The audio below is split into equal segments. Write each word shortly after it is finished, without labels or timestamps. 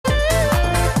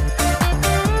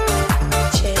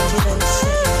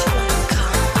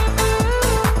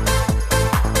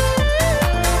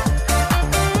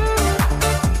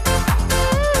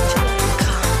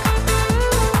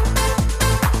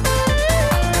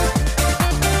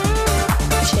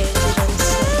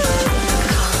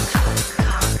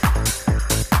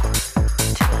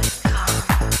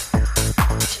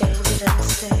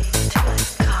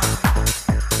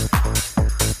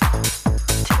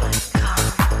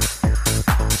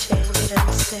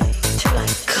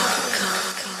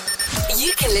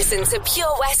Listen to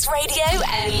Pure West Radio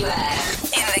anywhere.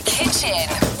 In the kitchen,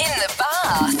 in the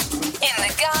bath, in the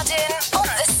garden, on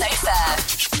the sofa,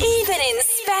 even in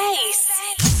space.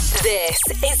 This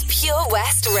is Pure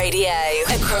West Radio.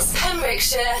 Across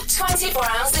Pembrokeshire, 24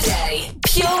 hours a day.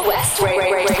 Pure West Radio.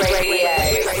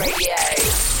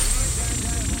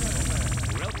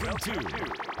 Welcome to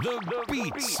the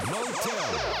Beats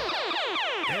Motel.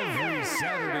 Every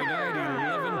Saturday night,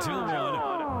 11 till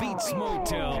 1, Beats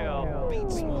Motel.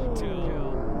 Beats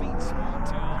Motel. Beats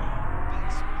Motel.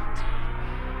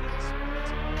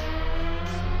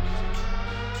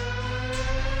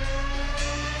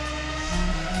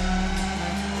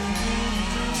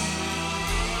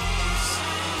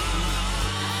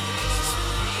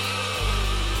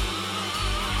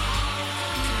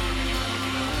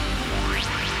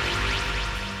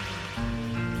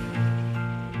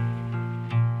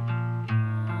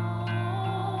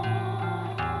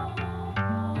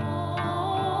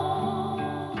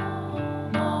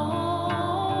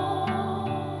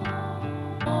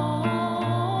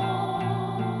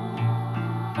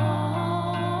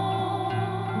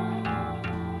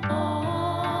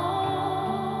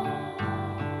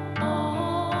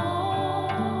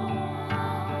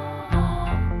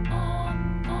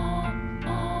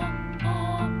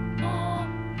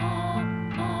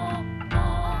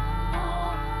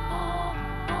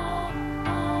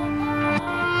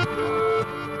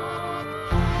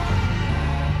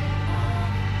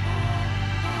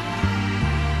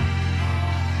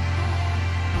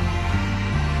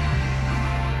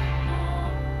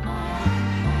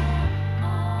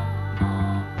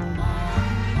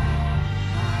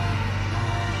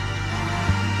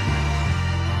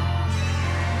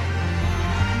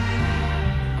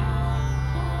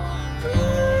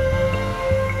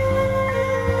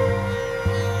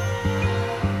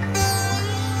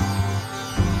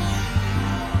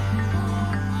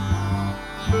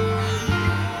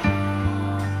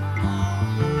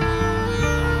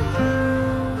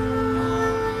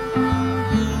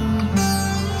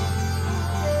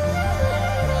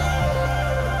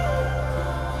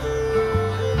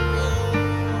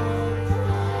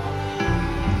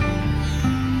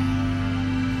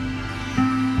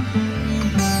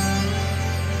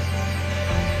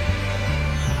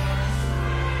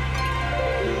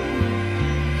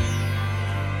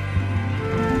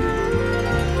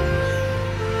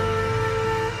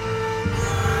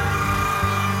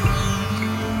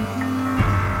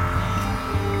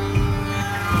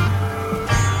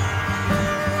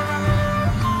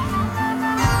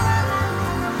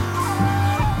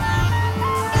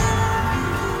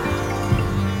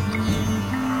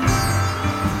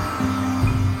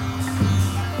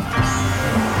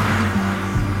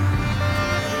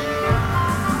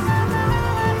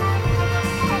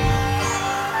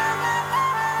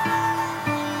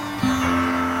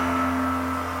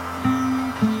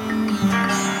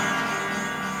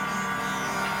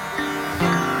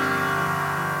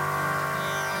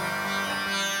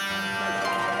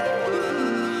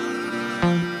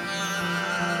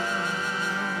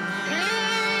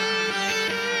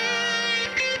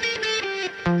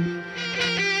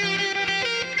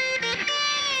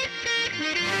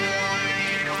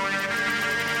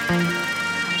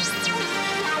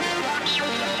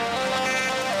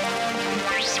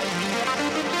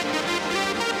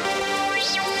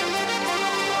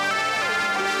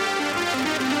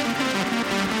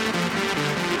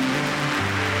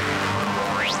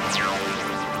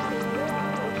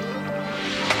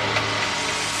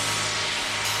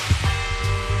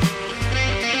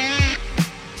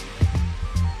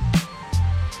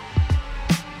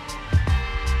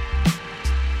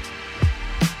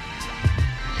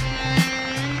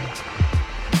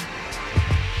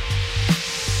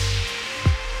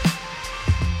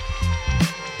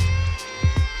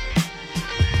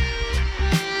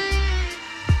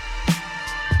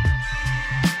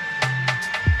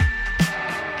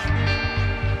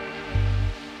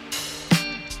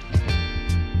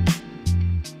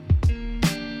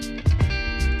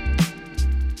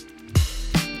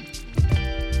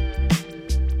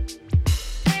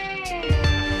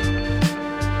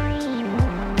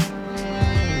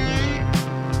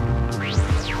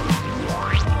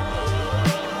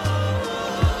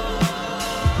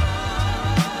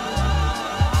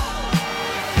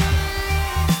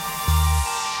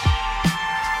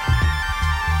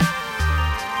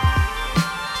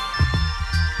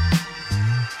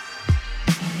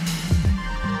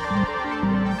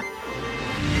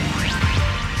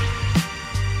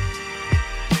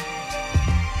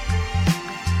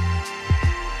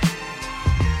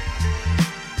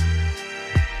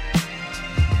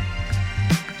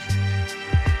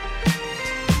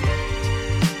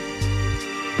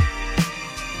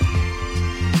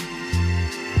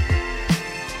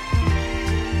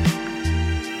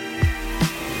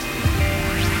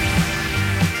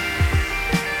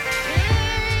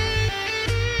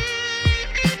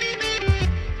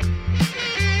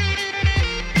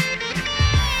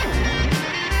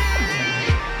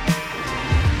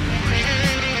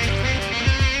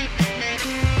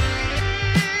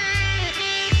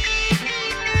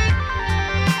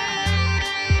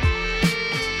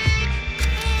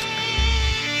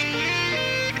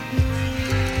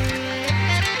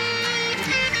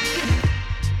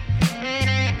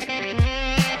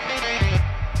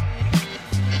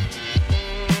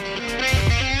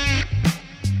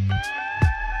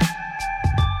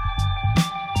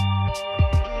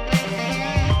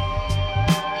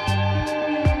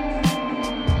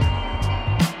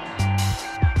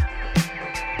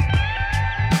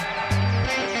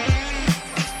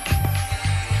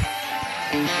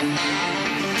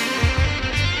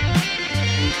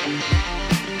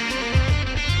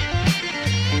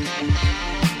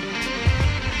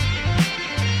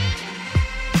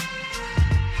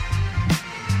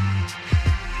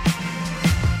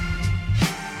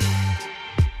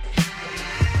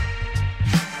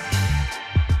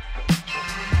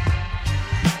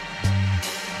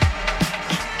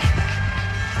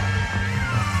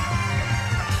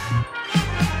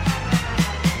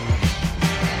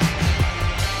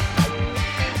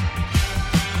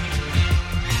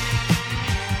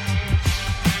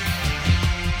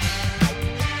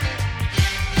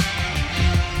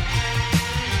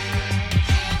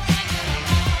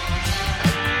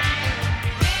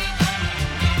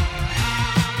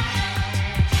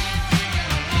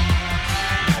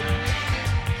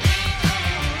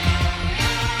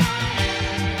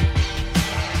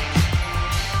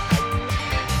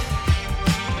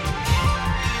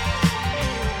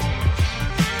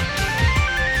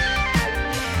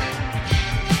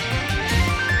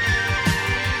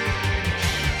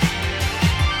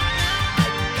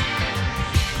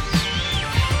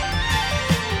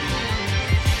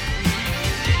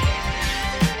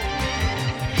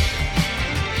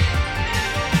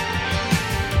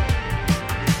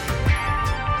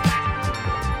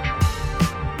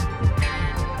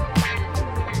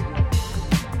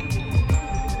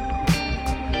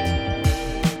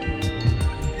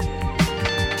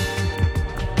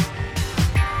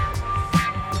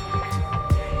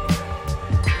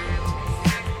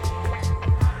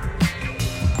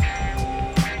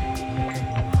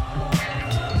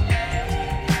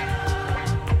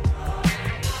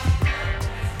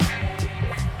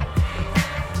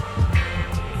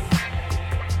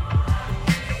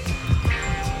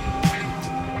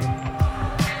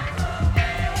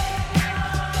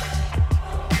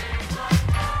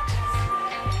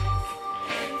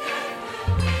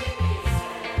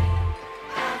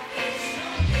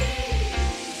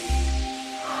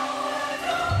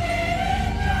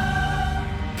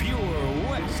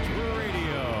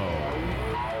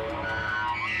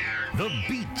 The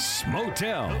Beats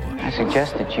Motel. I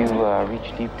suggest that you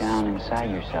reach deep down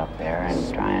inside yourself there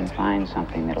and try and find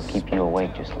something that'll keep you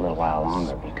awake just a little while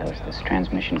longer, because this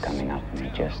transmission coming up may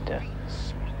just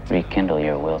rekindle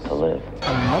your will to live.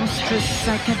 A monstrous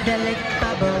psychedelic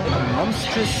bubble, a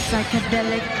monstrous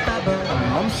psychedelic bubble, a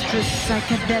monstrous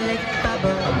psychedelic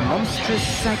bubble, a monstrous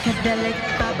psychedelic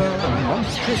bubble, a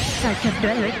monstrous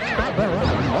psychedelic bubble, a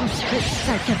monstrous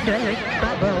psychedelic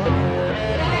bubble.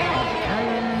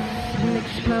 Colors will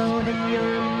explode in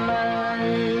your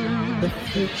mind. The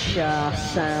future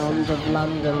sound of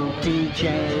London,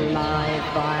 DJ live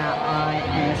via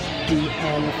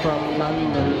ISDN from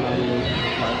London.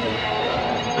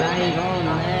 Rave on,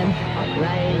 man.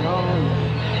 Rave on.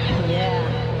 Yeah.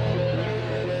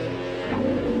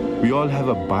 We all have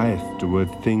a bias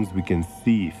towards things we can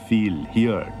see, feel,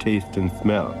 hear, taste, and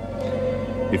smell.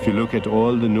 If you look at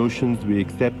all the notions we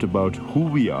accept about who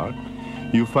we are,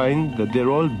 you find that they're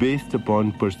all based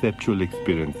upon perceptual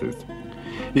experiences.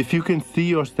 If you can see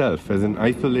yourself as an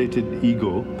isolated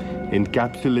ego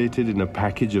encapsulated in a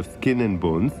package of skin and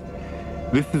bones,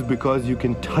 this is because you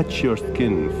can touch your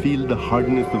skin, feel the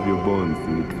hardness of your bones,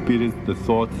 and experience the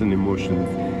thoughts and emotions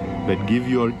that give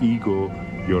your ego,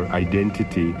 your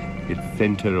identity, its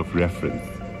center of reference.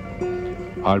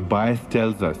 Our bias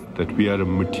tells us that we are a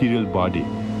material body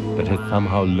that has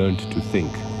somehow learned to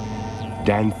think.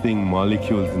 Dancing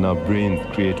molecules in our brains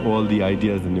create all the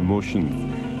ideas and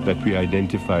emotions that we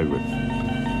identify with.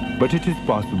 But it is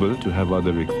possible to have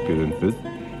other experiences,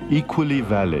 equally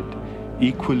valid,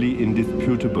 equally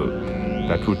indisputable,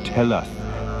 that would tell us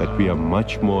that we are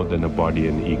much more than a body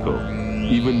and ego,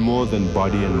 even more than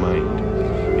body and mind.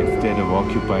 Instead of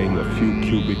occupying a few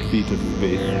cubic feet of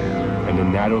space and a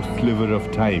narrow sliver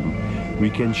of time,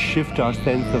 we can shift our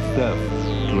sense of self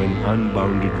to an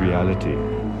unbounded reality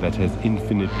that has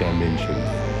infinite dimensions.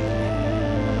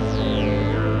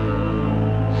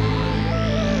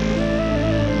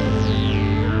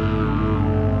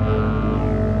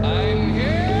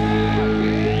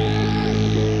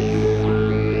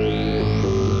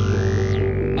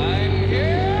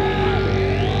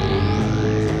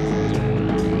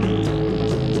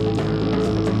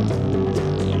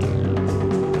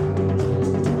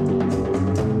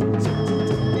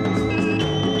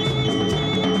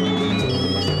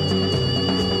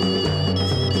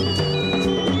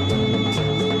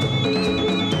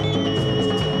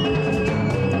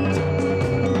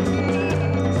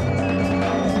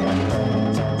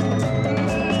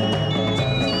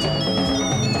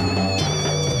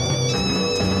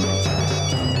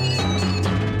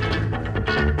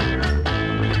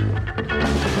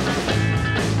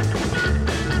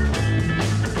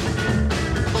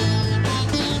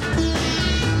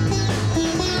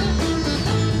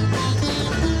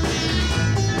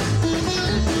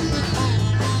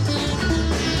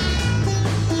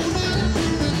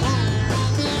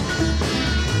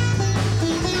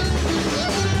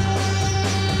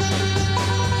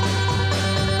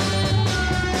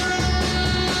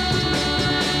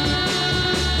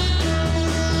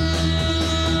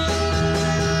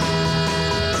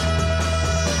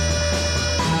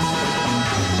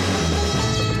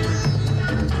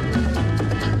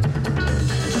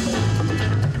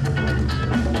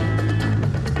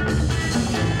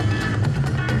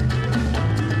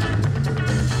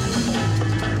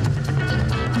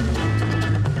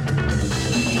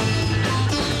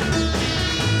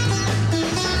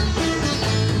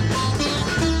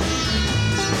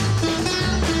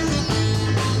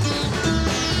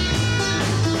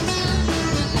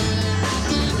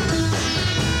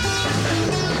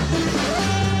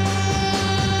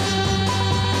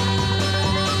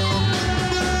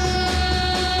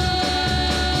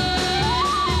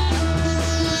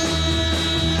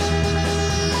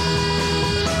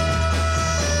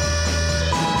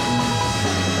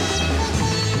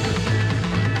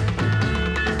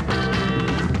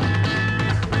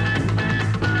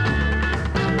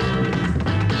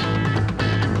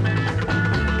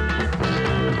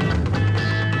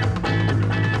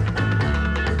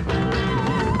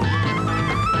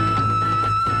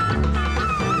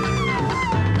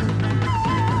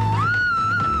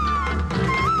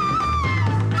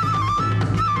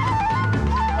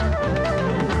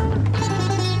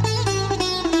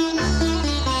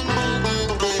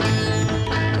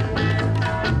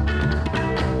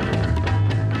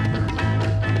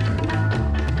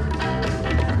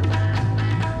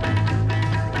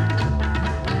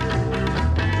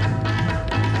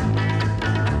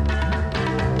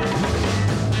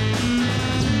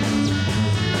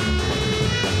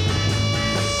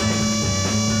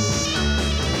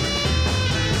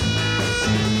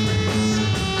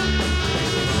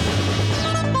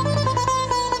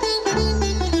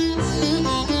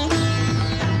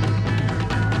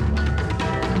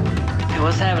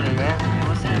 happening, man?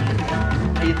 What's happening?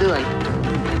 How you doing?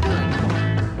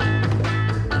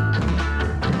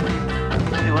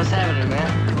 Hey, what's happening,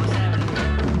 man?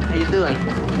 How you doing?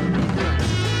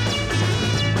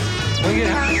 Wanna get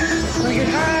high? Wanna get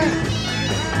high?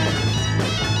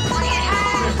 Wanna get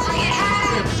high? Wanna get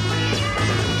high?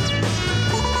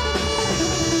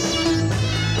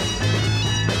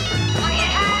 Wanna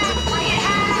get high? Wanna get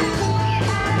high?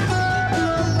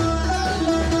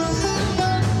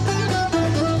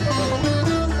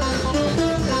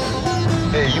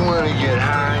 Hey, you wanna get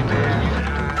high, man?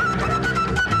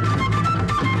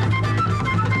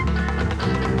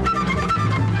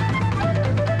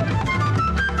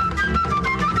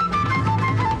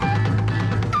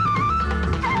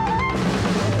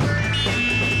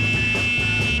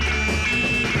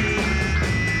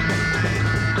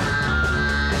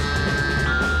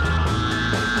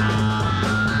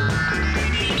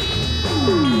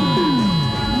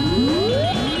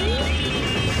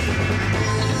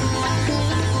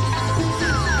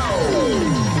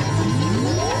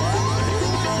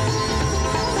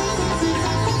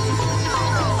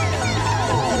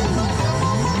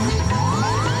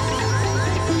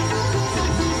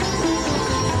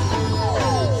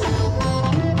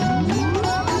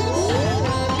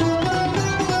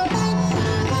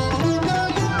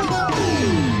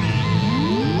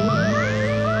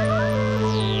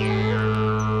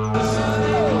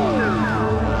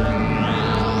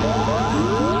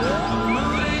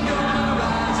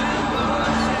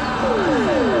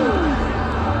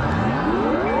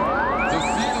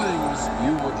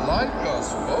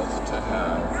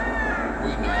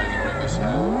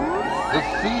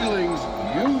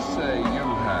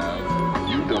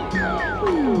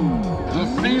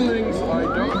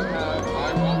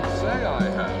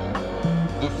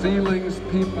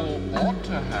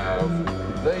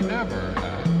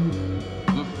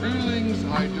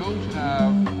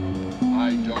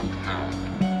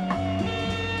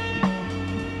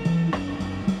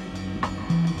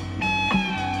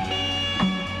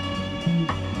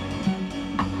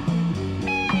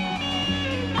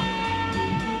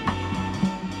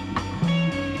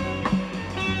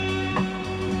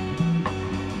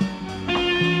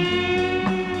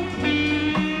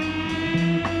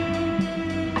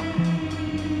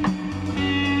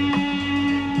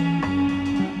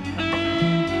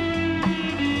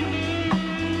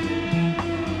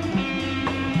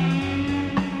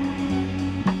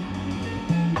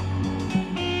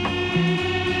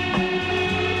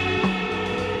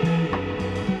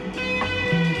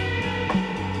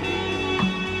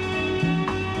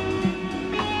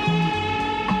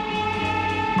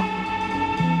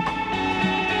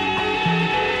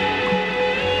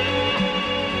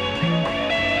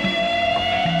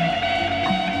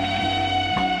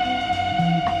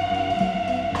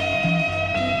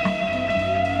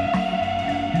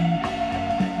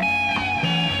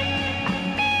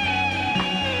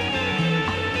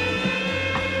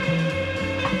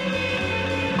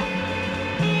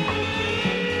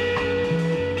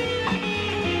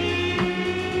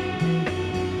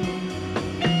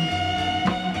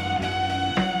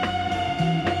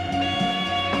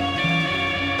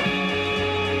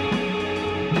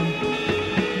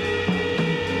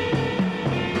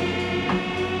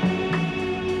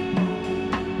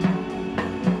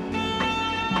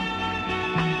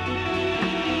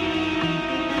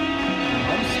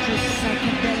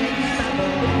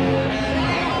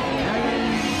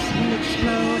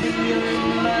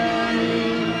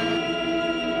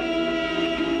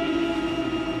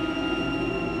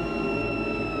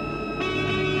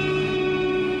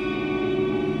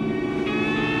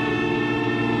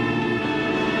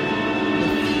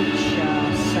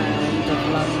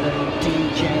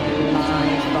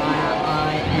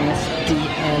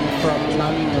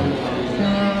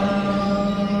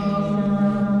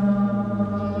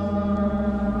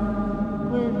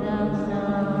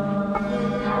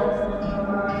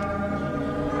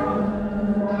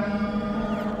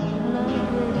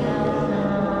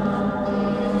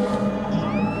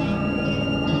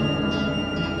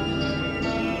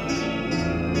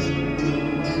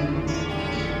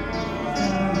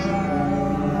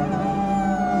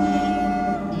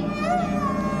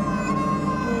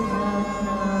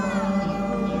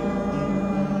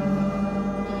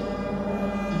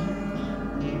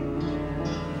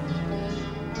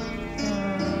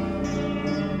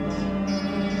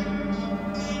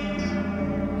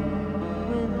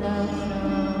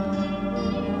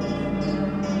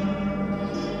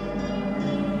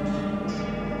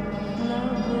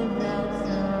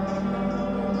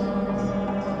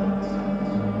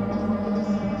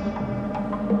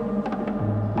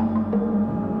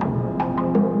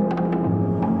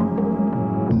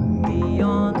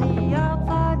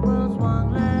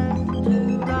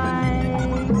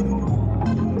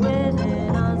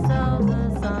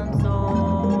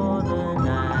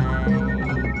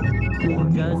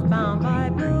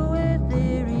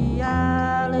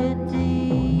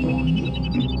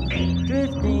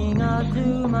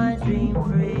 minds dream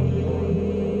free.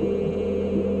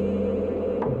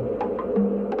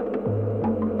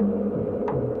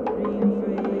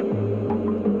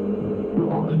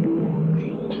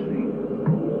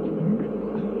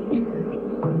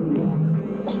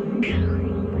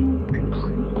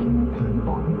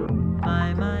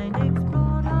 My mind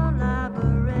explored a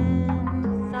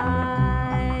labyrinth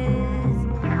eyes.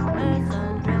 A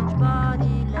sun-drenched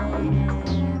body lay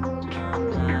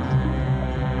hypnotized.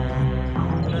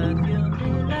 Perfumed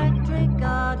electric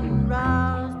garden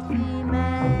roused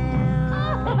female.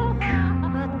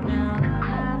 But now the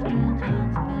laughter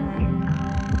turns pale.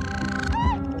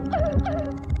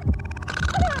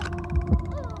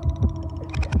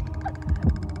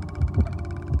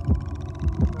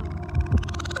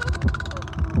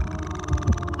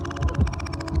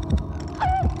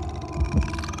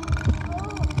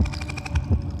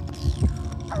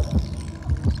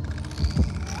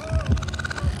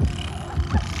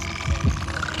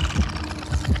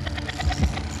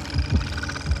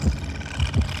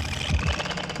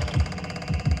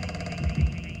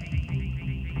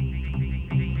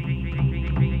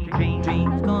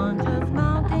 Dreams gone, just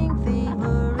mounting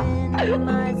fever in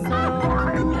my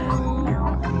soul.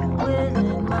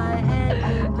 Within my head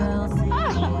the bell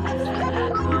seems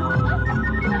to go.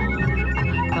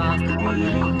 Fast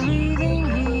breathing,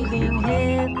 heaving,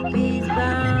 hippies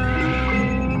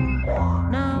bound.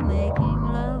 Now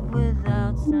making love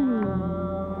without sound.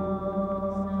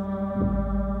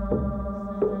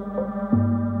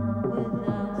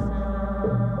 Without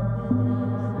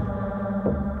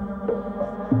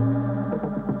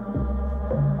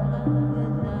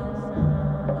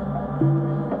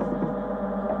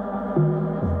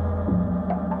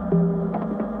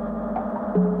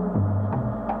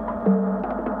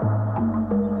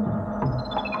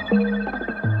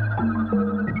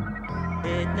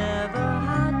It never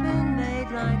had been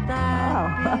made like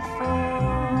that before.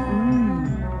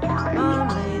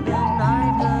 Only the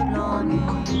night heard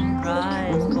longing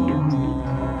cries for more.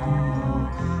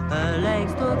 Her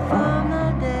legs stood firm,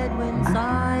 the dead wind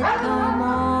sighed, come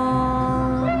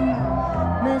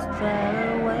on. Mist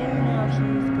fell away, now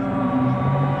she's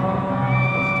gone.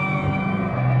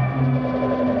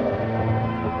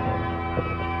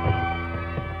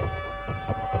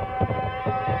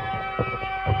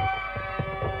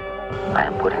 I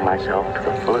am putting myself to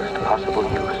the fullest possible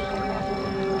use,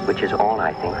 which is all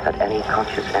I think that any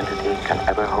conscious entity can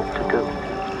ever hope to do.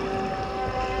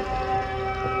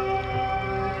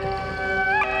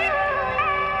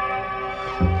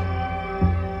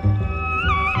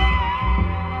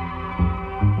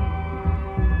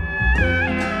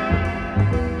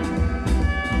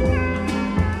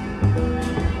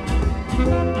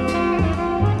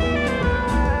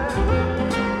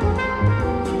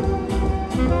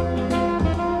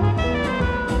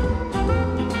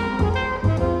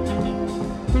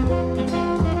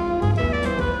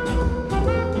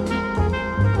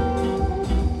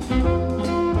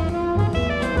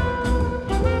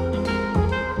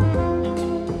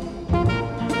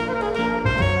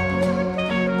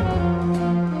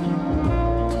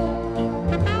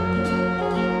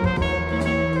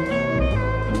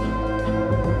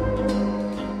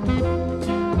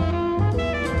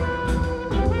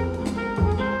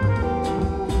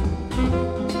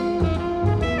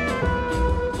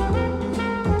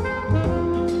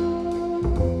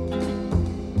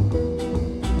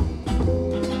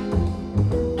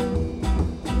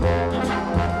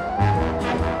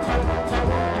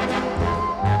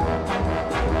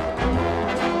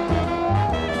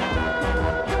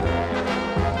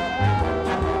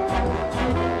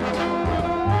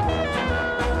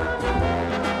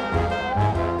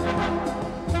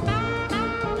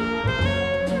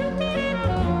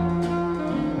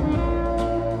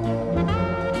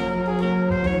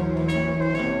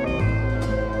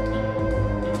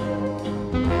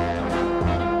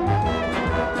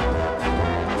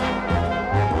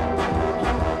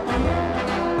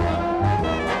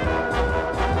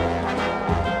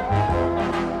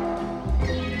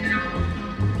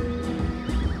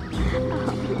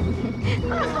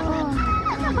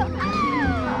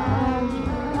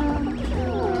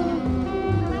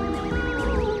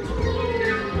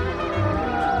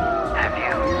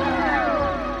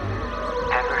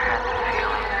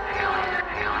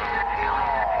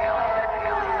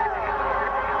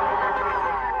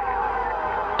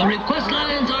 The request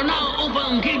lines are now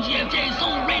open. KGFJ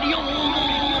Soul Radio.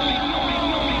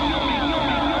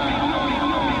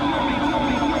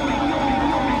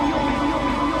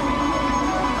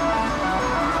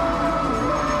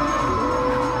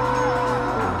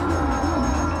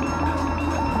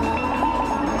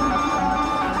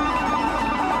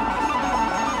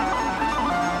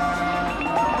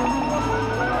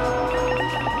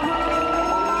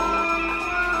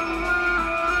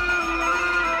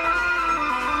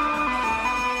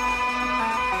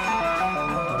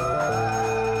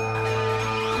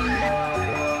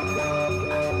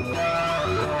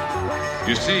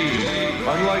 You see,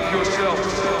 unlike yourself,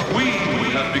 we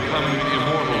have become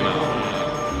immortal now.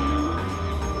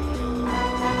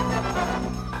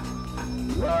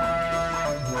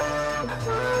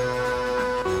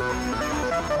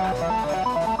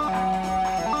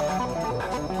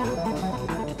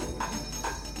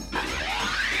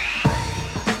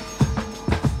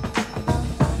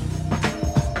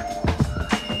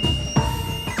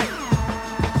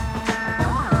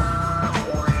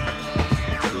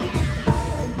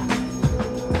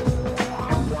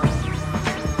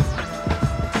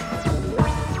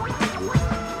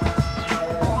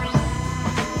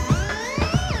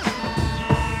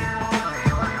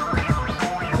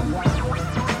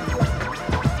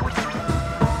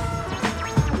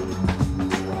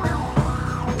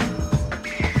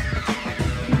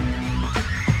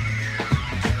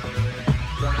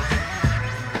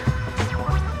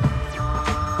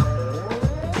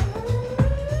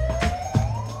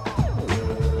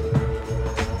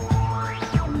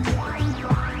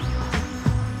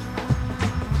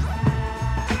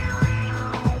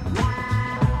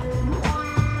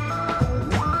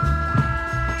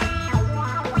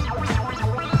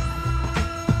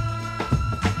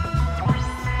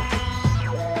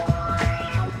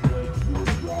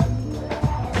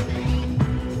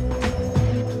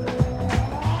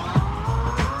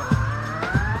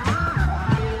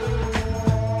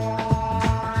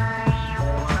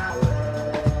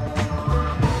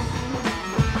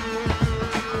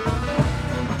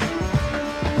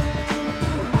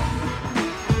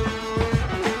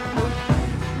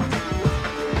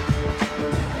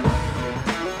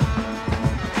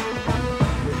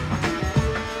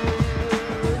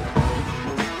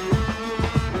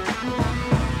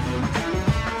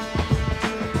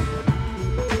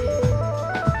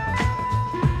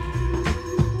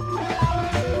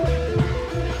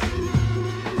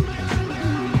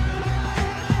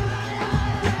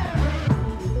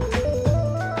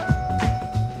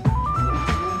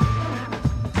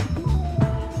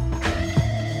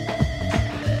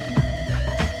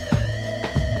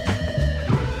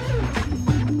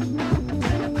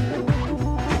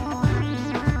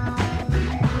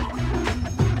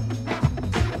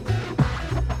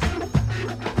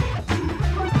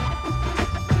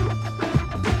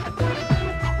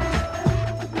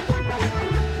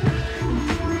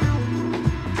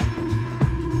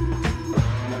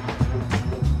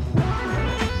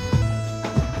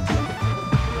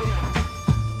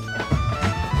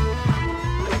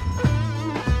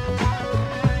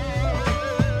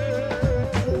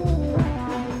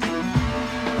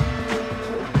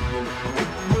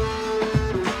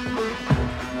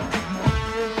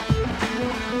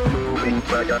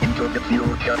 Further into the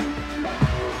future.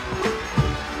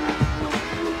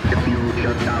 The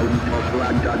future town of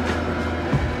London.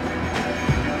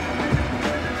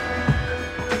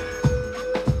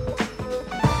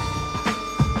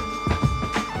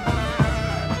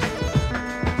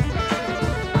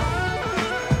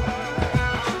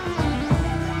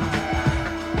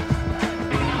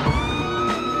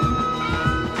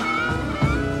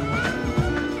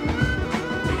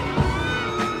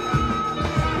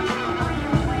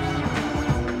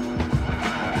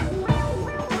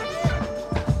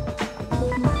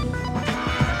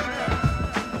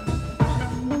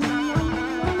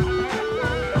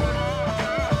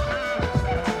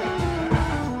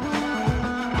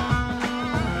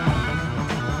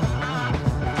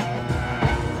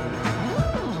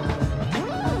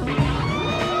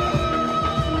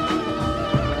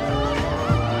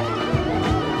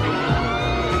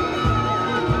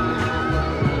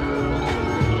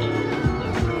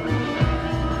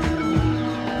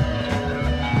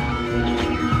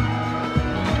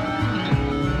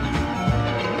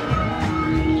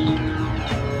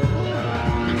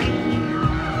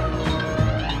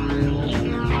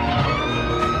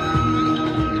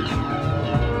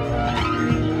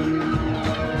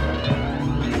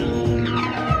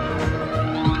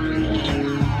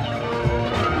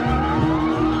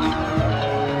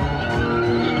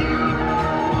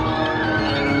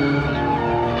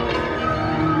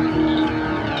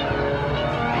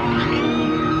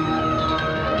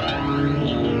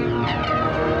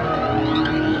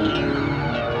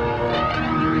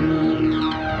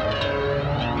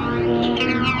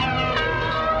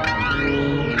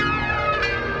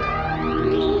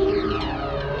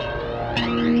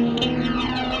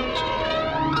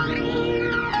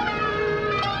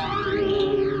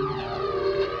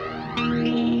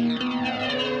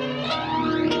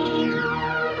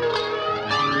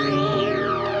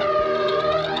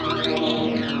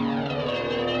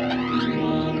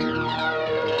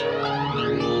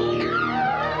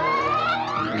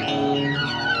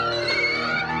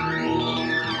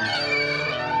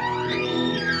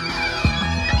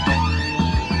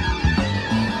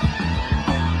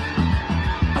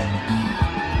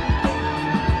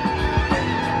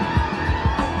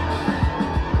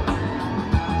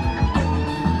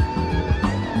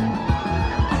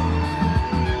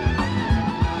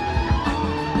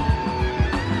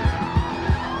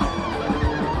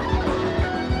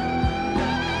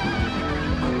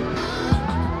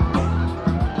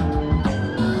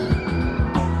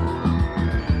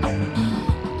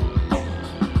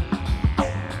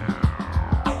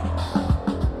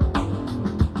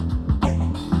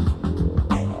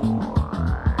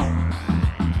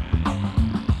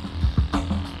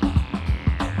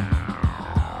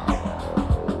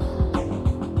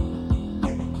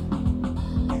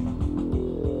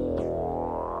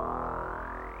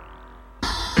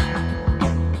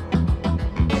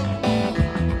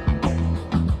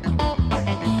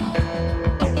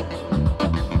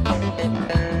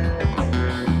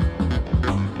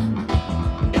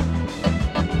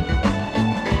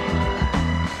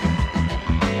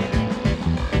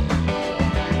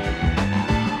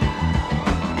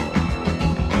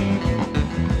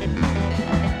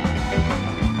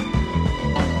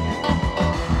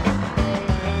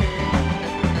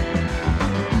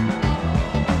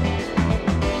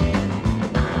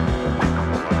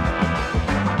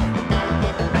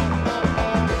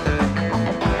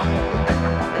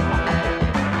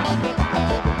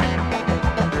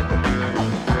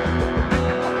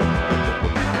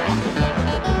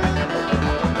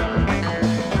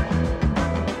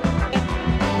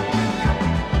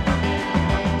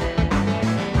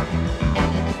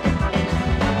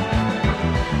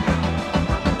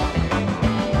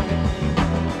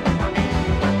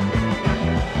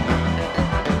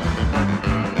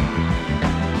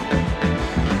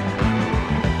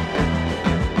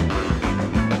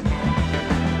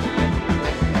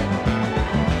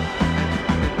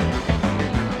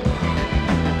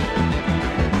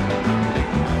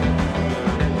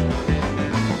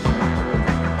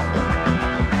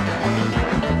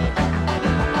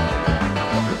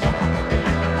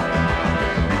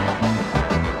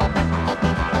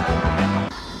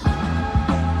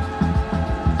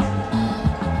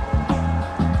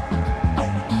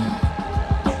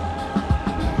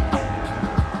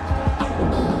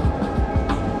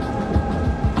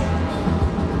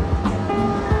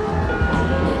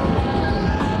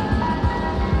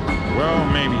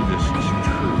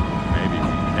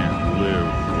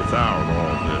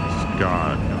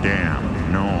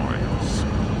 goddamn noise.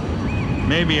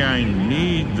 Maybe I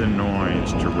need the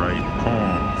noise to write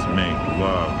poems, make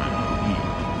love, and eat.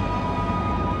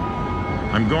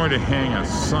 I'm going to hang a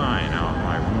sign out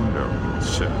my window that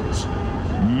says,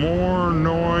 "More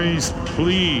noise,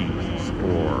 please,"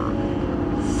 or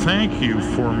 "Thank you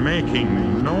for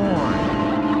making noise."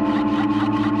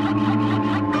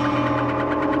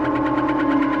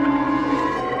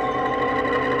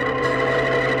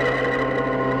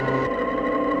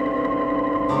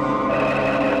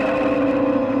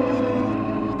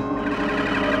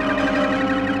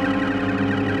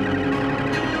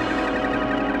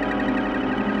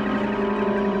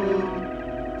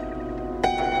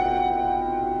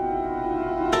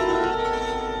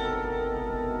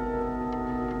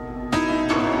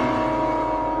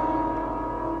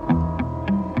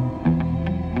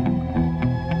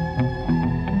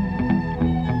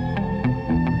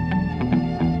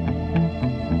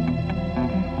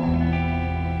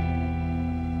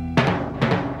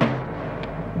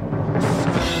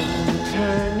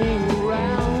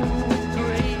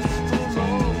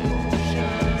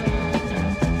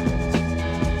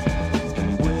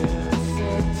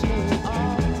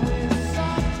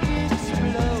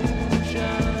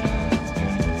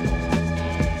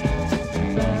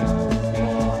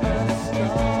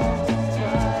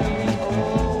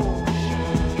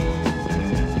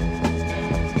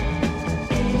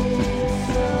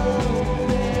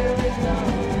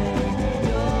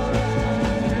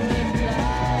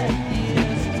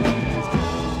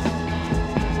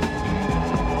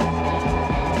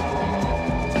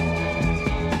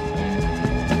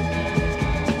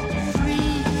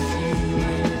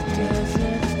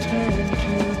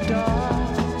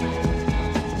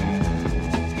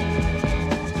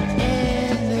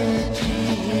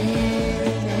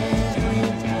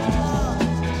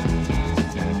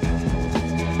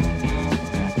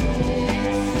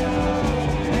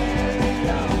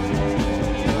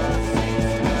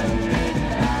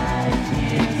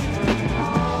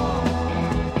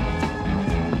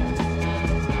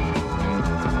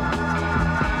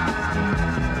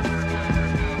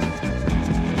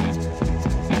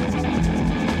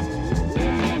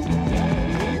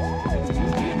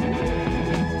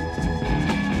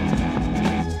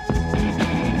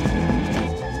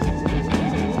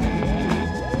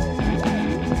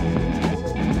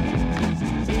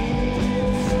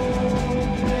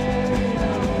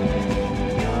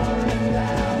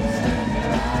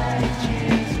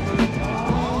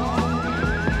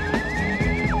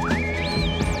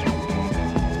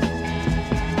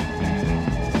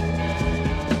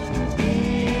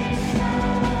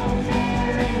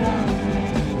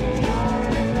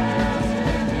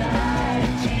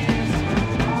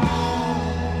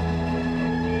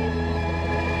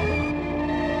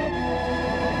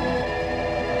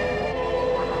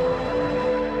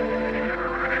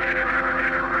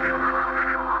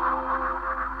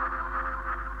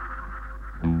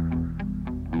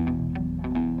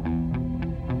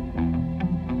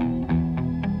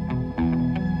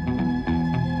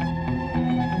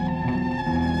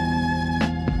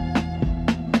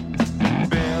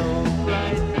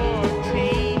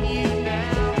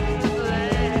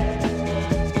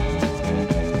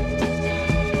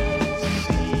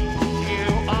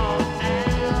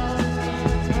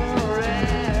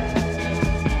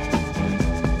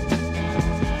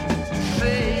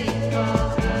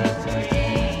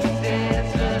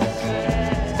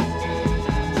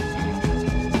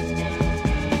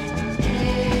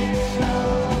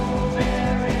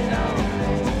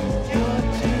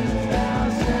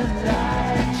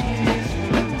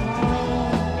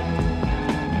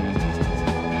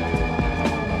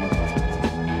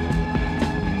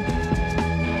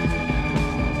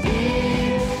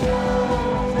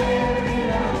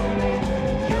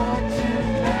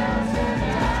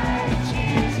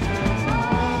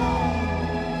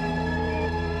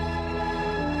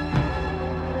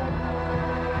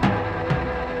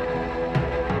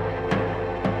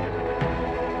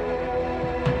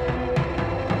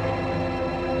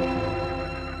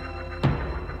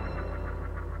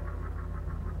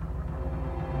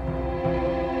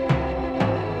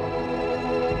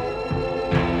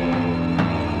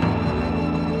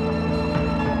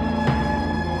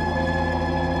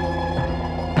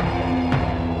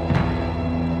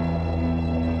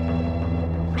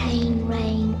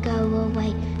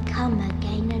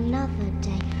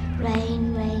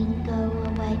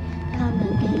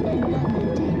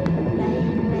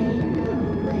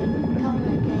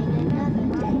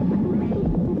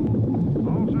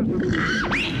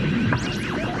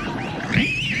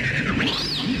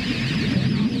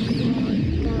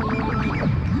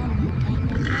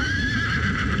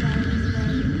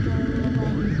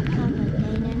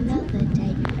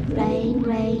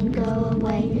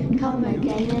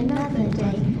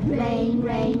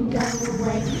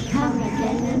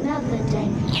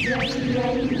 Rain,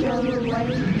 rain, go away,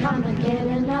 come again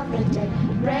another day.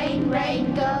 Rain,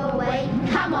 rain, go away,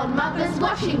 come on Mother's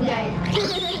washing day.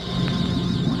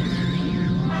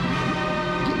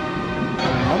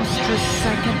 Monstrous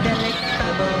psychedelic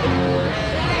bubble.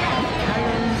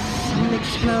 Colors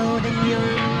explode in your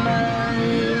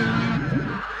mind.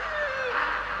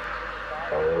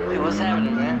 Hey, what's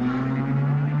happening, man?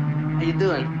 How you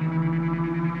doing?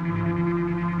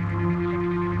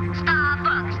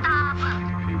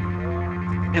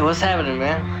 Hey, what's happening,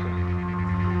 man?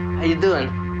 How you doing?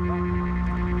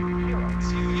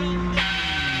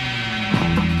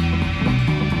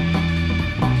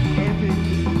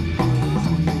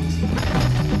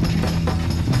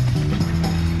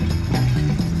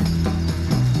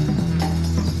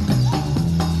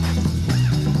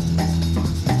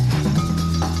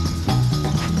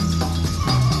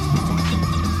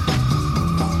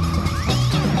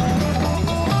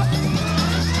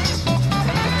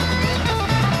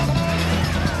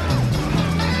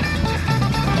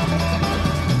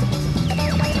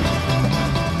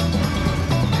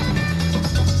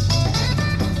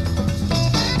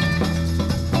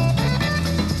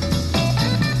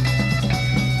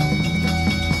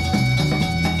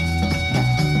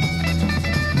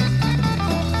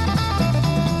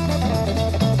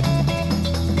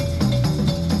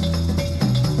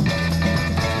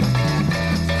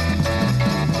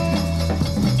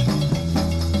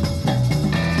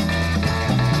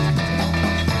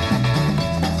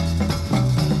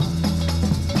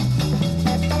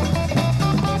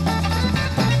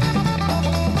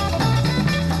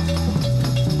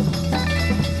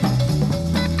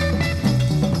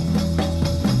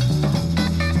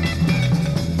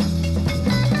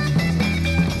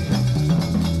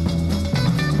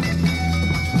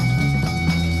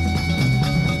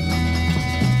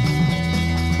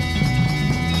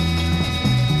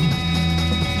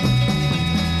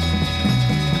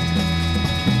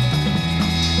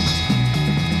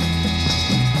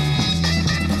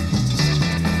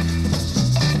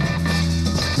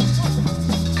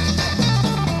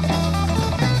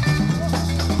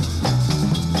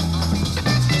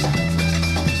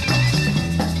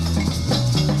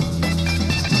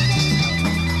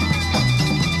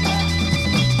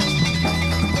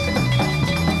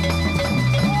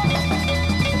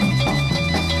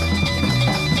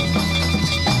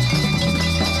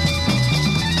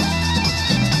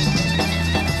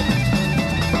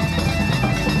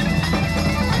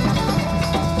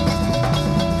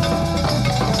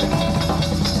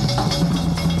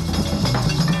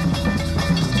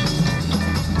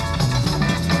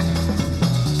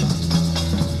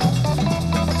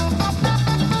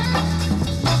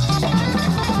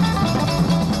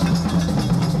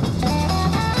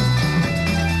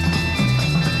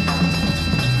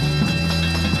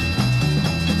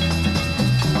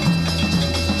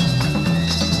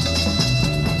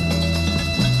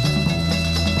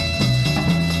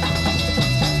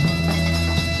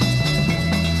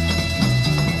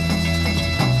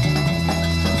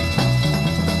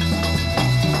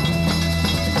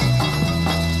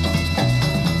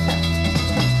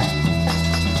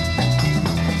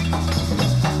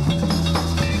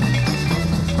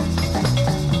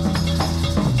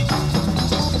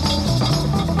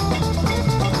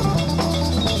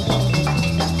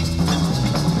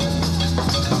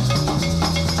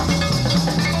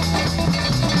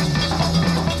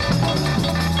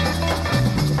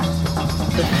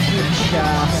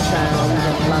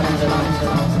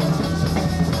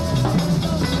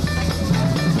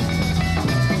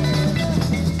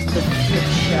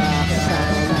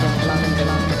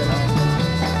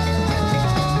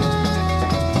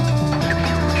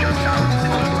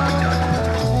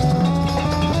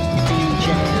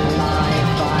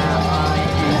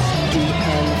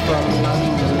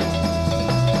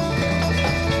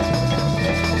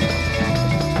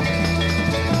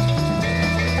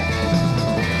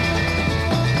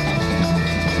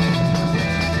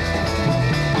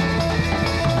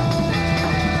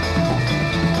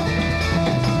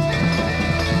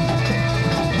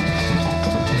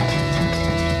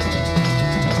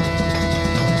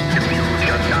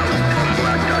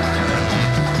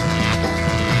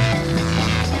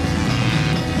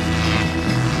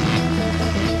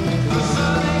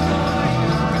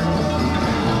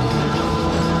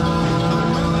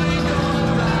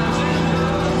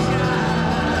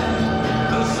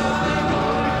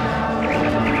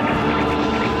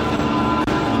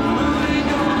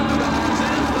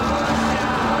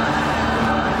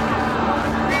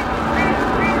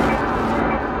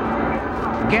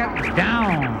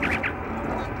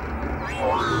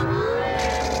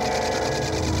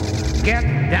 Get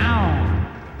down.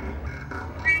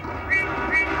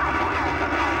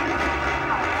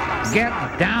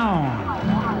 Get down.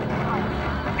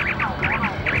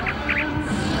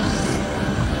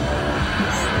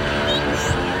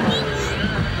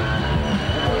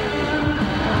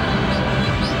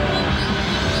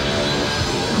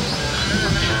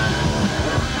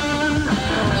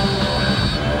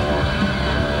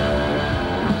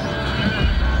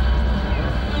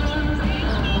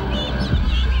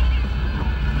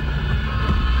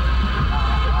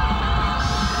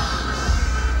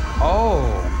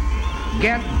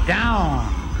 Get down.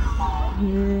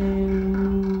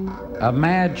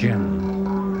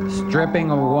 Imagine stripping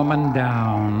a woman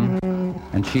down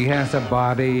and she has a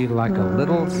body like a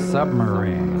little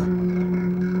submarine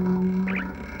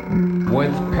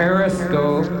with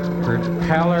periscope,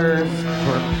 propellers,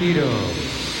 torpedoes.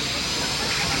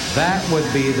 That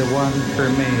would be the one for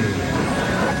me.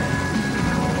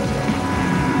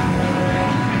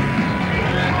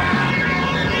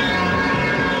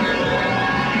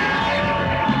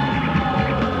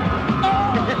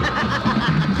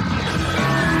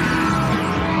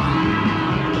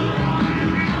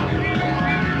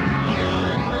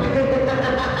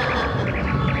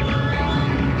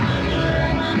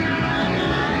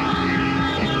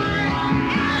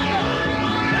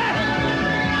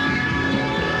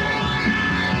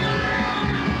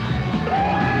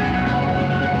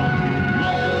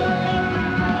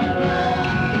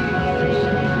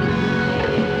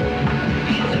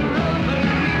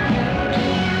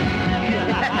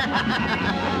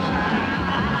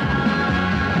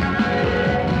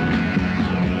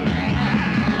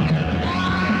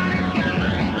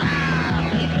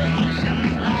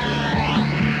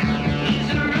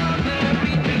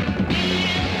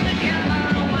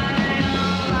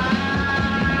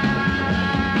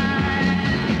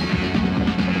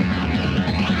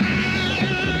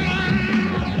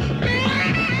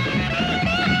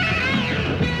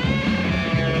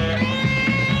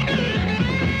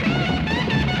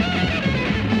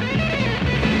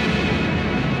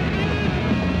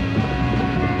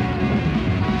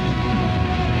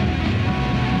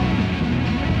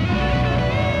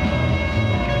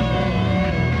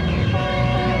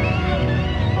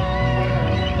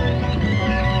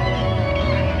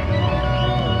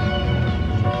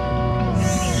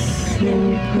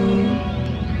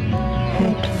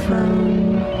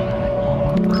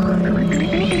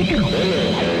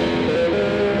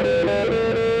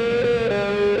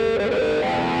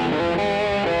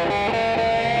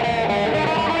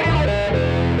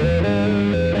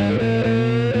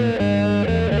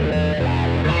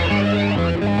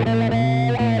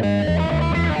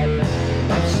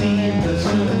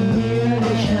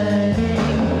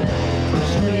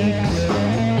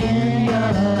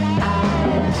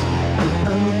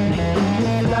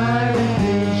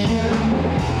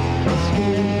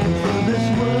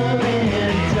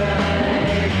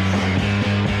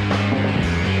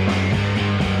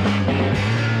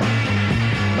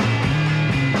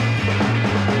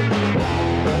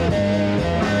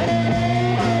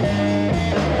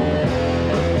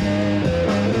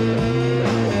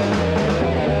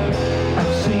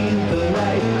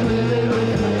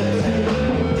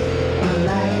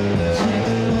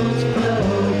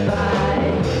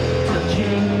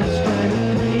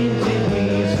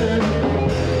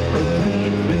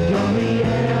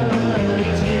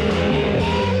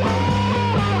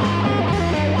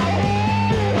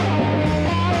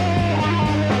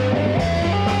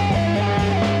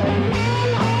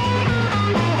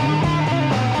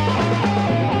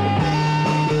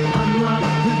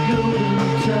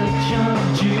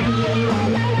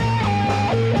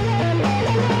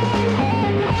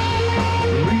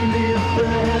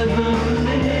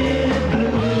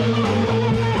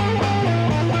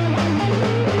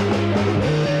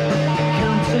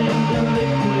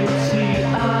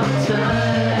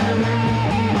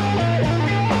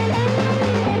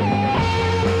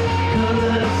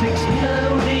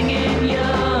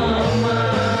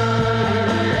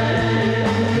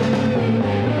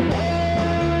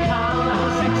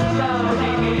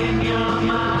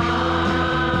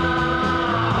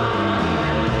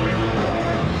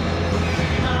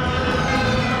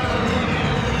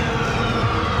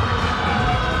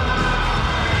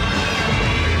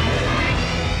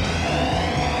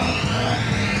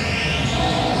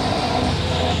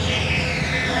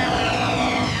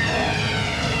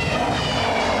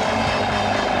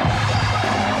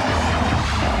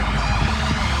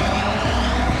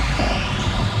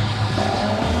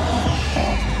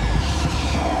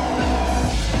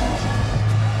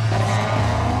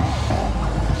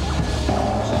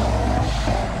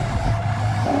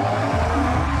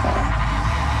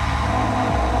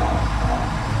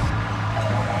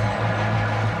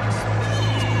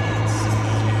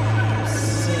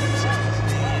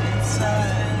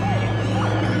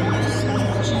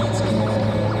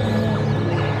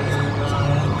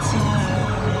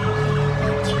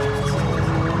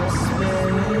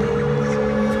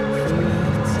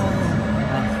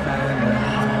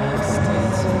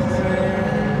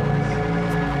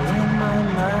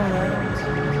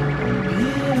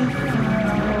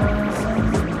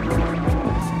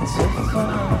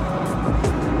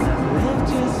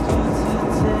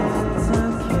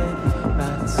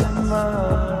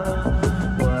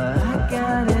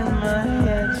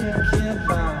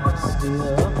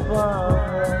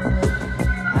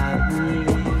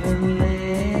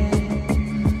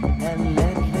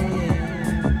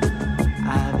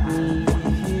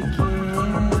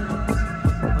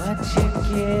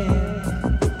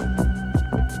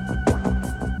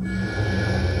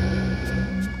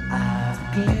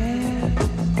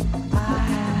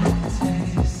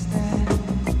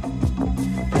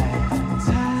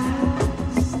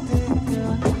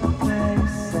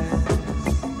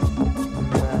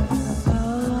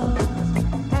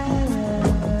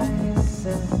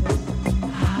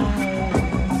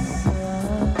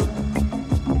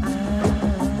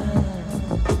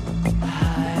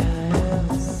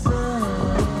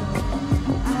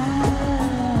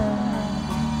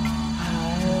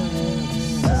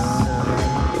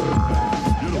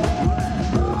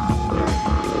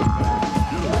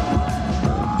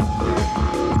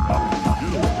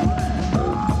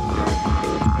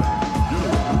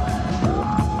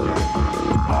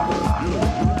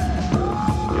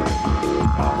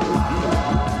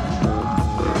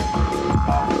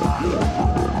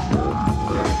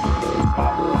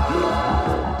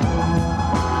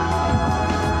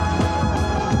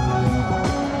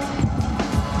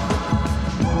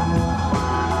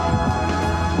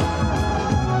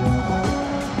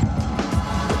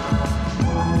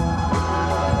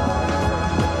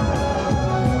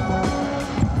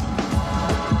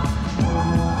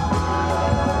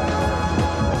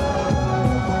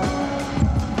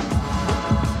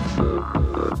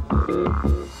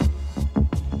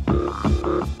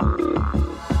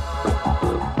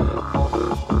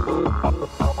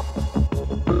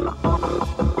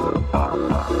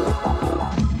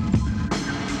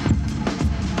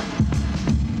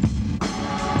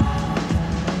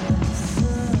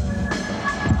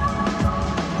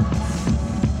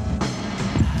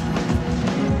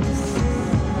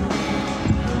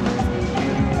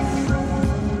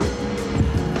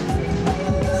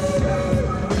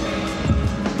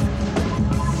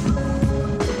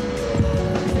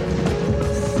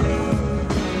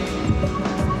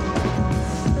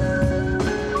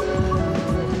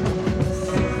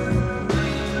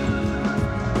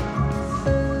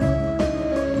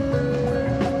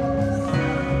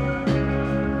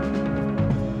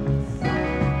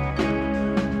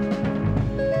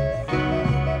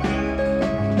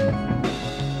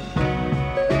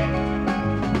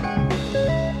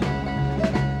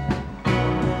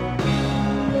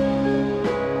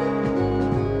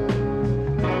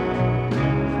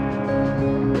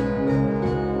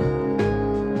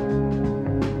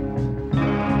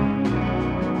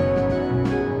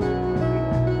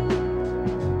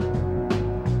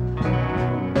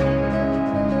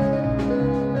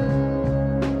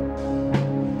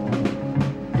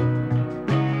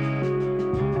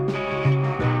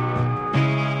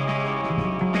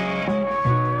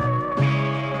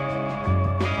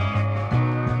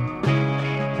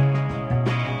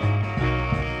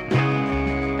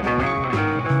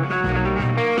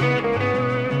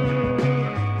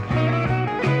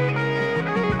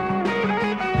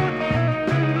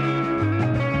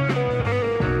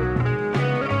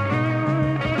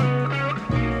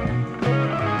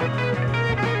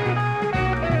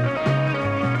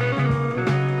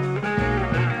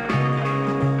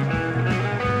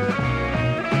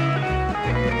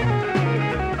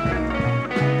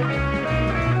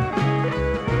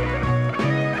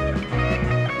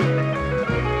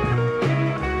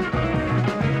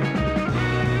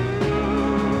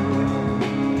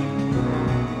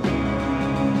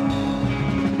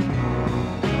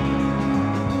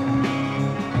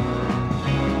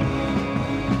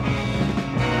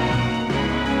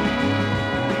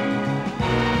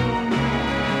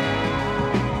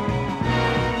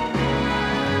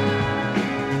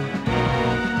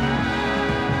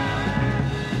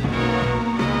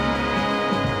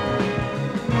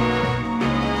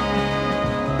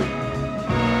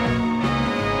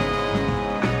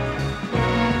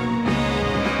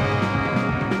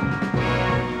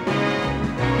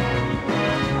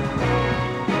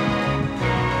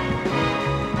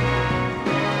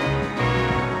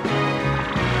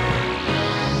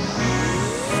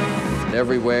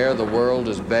 Everywhere the world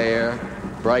is bare,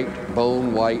 bright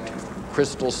bone white,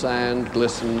 crystal sand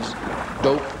glistens,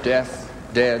 dope, death,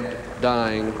 dead,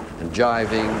 dying, and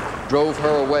jiving, drove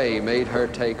her away, made her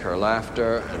take her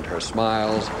laughter and her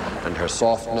smiles and her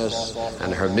softness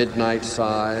and her midnight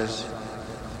sighs.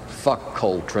 Fuck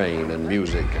Coltrane and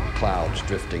music and clouds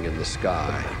drifting in the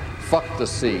sky. Fuck the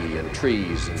sea and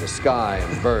trees and the sky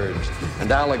and birds and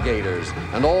alligators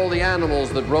and all the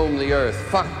animals that roam the earth.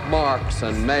 Fuck Marx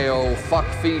and Mayo. Fuck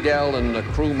Fidel and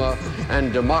Nkrumah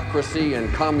and democracy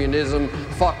and communism.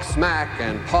 Fuck smack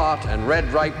and pot and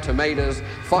red ripe tomatoes.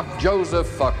 Fuck Joseph.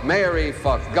 Fuck Mary.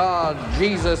 Fuck God,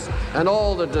 Jesus, and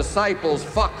all the disciples.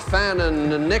 Fuck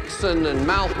Fannin and Nixon and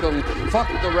Malcolm. Fuck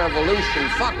the revolution.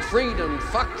 Fuck freedom.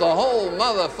 Fuck the whole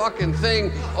motherfucking thing.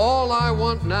 All I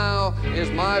want now is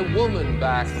my woman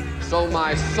back so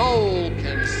my soul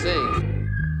can sing.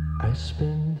 I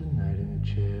spend the night in a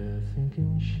chair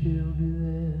thinking she'll be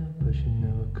there, but she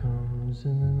never comes.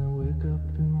 And then I wake up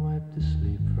and wipe the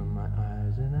sleep from my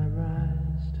eyes, and I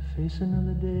rise to face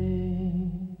another day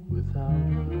without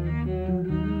her.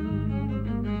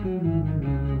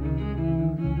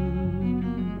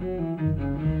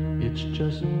 It's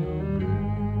just no good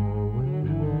anymore when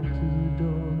you walk through the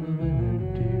door of an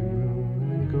empty room and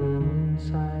then go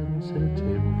inside and set a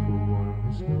table for one.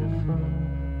 It's no fun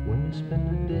when you spend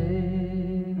a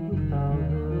day without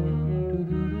her.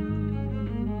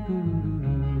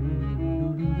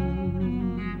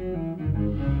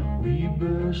 We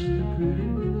burst the pretty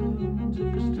balloon,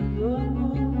 took us to the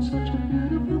moon. Such a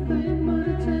beautiful thing, but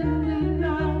it's ending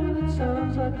now, and it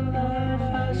sounds like a laugh.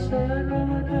 I say I'd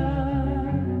rather die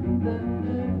than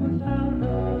live without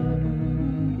her.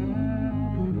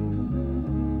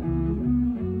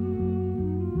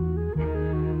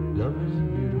 Love is a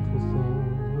beautiful thing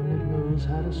when it knows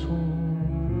how to swing.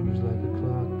 It moves like a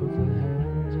clock, but the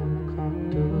hands on the clock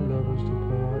till the lovers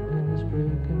depart. And it's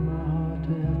breaking my heart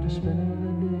to have to spend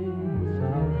another day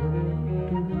without her.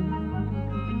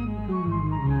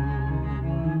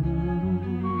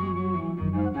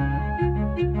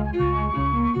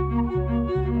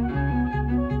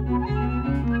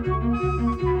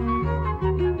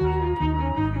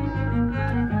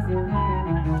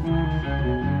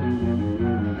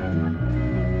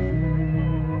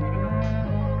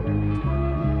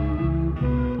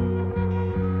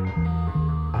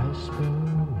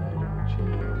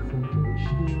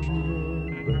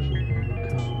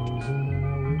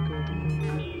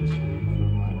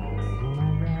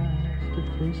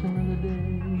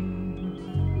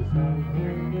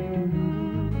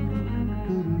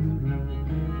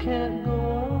 Can't go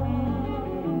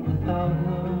on without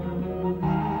her.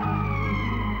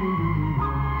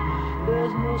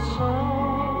 There's no song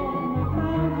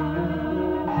without her.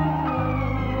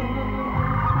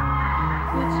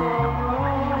 It's all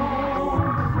wrong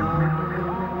without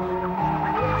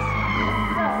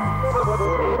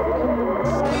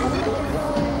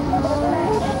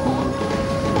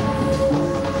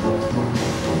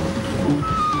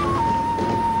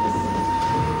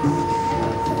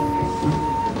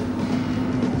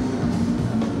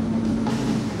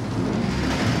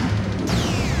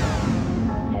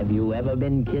Have you ever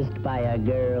been kissed by a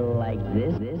girl like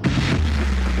this?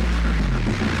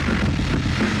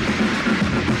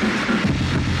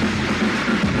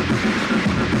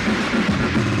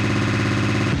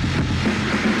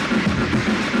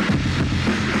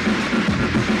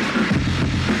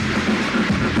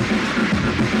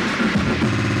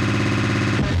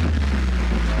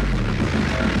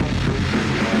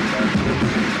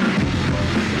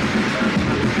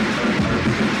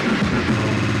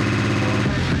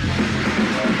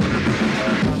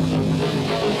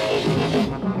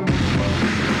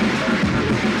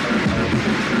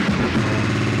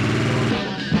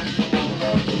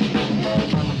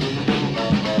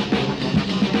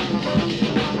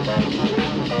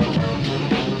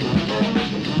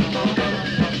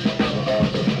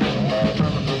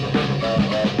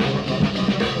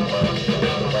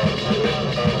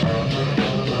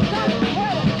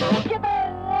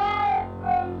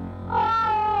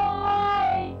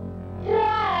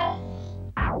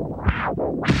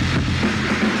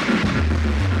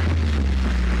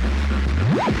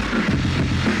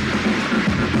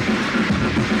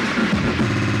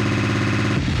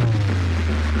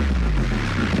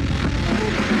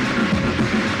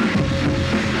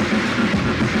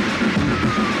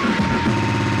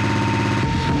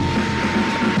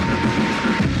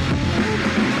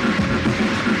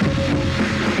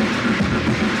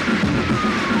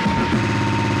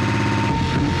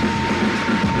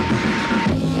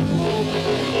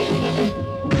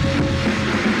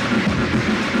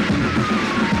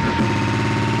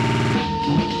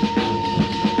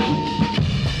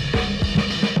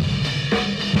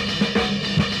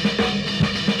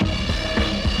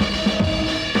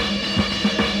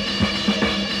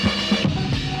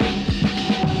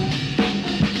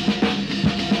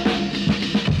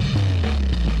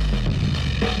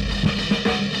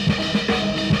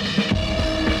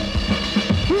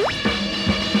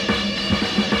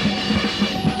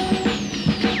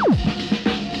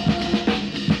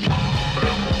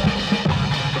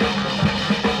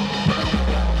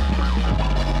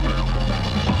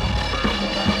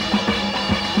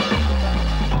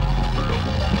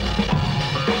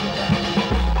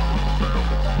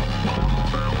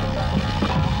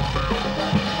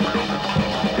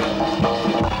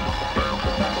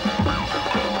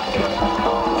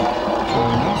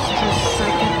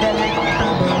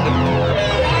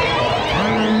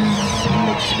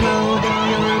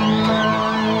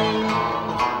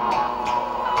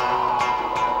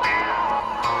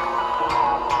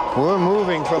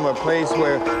 a place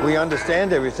where we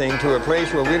understand everything to a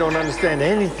place where we don't understand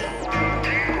anything.